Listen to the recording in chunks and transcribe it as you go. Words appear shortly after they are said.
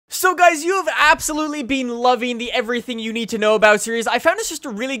So guys, you have absolutely been loving the Everything You Need to Know About series. I found it's just a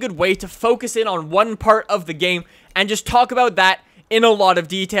really good way to focus in on one part of the game and just talk about that in a lot of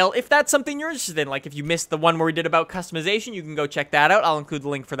detail. If that's something you're interested in, like if you missed the one where we did about customization, you can go check that out. I'll include the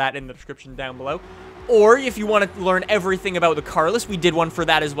link for that in the description down below. Or if you want to learn everything about the car list, we did one for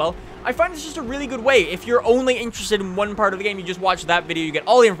that as well. I find it's just a really good way. If you're only interested in one part of the game, you just watch that video, you get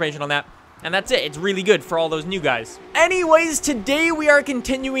all the information on that. And that's it. It's really good for all those new guys. Anyways, today we are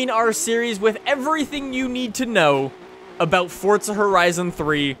continuing our series with everything you need to know about Forza Horizon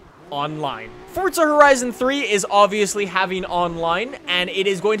 3 online. Forza Horizon 3 is obviously having online, and it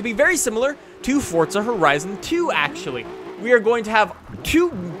is going to be very similar to Forza Horizon 2, actually. We are going to have two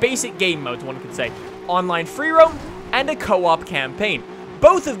basic game modes, one could say. Online free roam and a co-op campaign.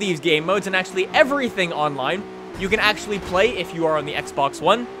 Both of these game modes, and actually everything online, you can actually play if you are on the Xbox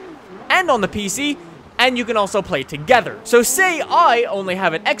One and on the PC, and you can also play together. So say I only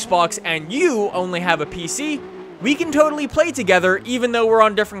have an Xbox and you only have a PC, we can totally play together even though we're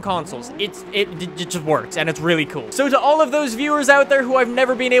on different consoles. It just works, and it's really cool. So to all of those viewers out there who I've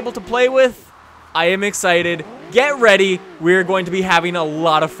never been able to play with, I am excited. Get ready. We're going to be having a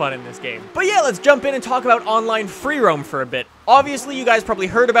lot of fun in this game. But yeah, let's jump in and talk about online free roam for a bit. Obviously, you guys probably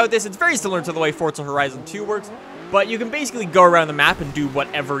heard about this. It's very similar to the way Forza Horizon 2 works. But you can basically go around the map and do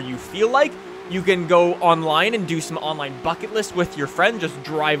whatever you feel like. You can go online and do some online bucket lists with your friend. Just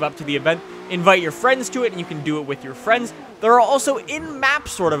drive up to the event, invite your friends to it, and you can do it with your friends. There are also in-map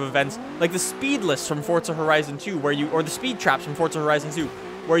sort of events, like the speed lists from Forza Horizon 2, or the speed traps from Forza Horizon 2,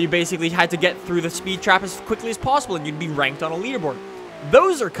 where you basically had to get through the speed trap as quickly as possible, and you'd be ranked on a leaderboard.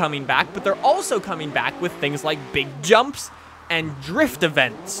 Those are coming back, but they're also coming back with things like big jumps and drift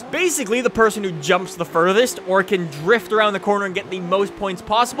events. Basically, the person who jumps the furthest or can drift around the corner and get the most points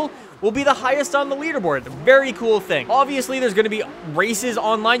possible will be the highest on the leaderboard. Very cool thing. Obviously, there's going to be races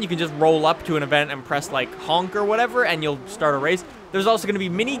online. You can just roll up to an event and press like honk or whatever, and you'll start a race. There's also going to be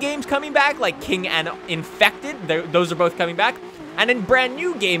mini games coming back, like King and Infected. Those are both coming back. And in brand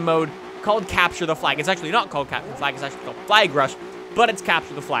new game mode called Capture the Flag. It's actually not called Capture the Flag. It's actually called Flag Rush, but it's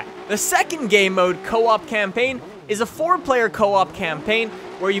Capture the Flag. The second game mode, Co-op Campaign, is a 4-player co-op campaign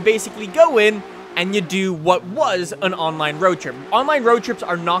where you basically go in and you do what was an online road trip. Online road trips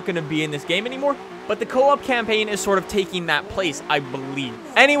are not going to be in this game anymore, but the co-op campaign is sort of taking that place, I believe.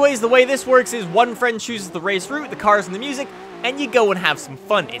 Anyways, the way this works is one friend chooses the race route, the cars, and the music, and you go and have some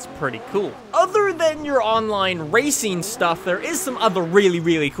fun. It's pretty cool. Other than your online racing stuff, there is some other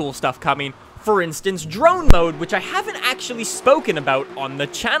really cool stuff coming. For instance, drone mode, which I haven't actually spoken about on the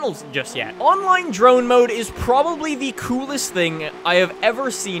channels just yet. Online drone mode is probably the coolest thing I have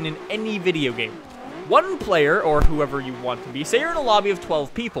ever seen in any video game. One player, or whoever you want to be, say you're in a lobby of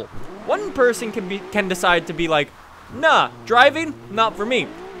 12 people, one person can decide to be like, nah, driving, not for me.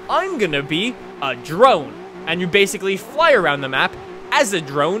 I'm gonna be a drone. And you basically fly around the map as a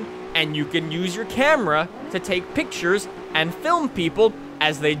drone, and you can use your camera to take pictures and film people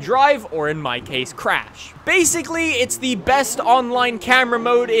as they drive, or in my case, crash. Basically, it's the best online camera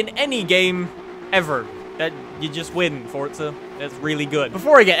mode in any game ever. That you just win, Forza. That's really good.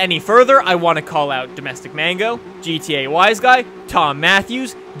 Before I get any further, I want to call out Domestic Mango, GTA Wise Guy, Tom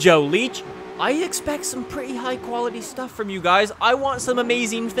Matthews, Joe Leach. I expect some pretty high quality stuff from you guys. I want some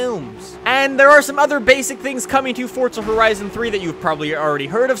amazing films. And there are some other basic things coming to Forza Horizon 3 that you've probably already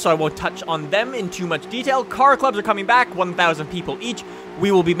heard of, so I won't touch on them in too much detail. Car clubs are coming back, 1,000 people each. We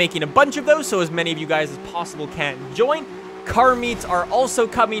will be making a bunch of those, so as many of you guys as possible can join. Car meets are also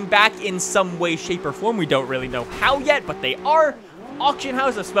coming back in some way, shape, or form. We don't really know how yet, but they are. Auction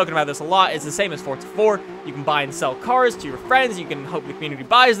house, I've spoken about this a lot, it's the same as Forza 4. You can buy and sell cars to your friends. You can hope the community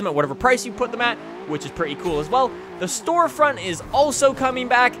buys them at whatever price you put them at, which is pretty cool as well. The storefront is also coming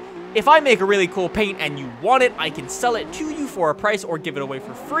back. If I make a really cool paint and you want it, I can sell it to you for a price or give it away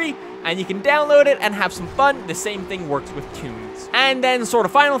for free, and you can download it and have some fun. The same thing works with tunes. And then sort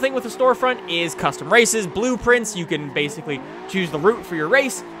of final thing with the storefront is custom races, blueprints. You can basically choose the route for your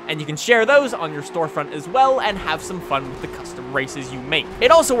race, and you can share those on your storefront as well and have some fun with the custom races you make. It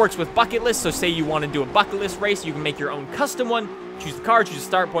also works with bucket lists, so say you want to do a bucket list race, you can make your own custom one, choose the car, choose the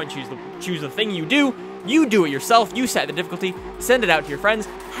start point, choose the thing you do it yourself, you set the difficulty, send it out to your friends,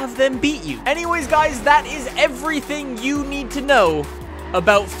 have them beat you. Anyways, guys, that is everything you need to know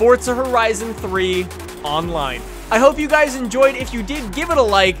about Forza Horizon 3 online. I hope you guys enjoyed. If you did, give it a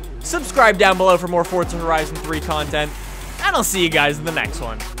like, subscribe down below for more Forza Horizon 3 content, and I'll see you guys in the next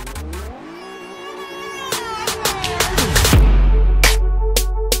one.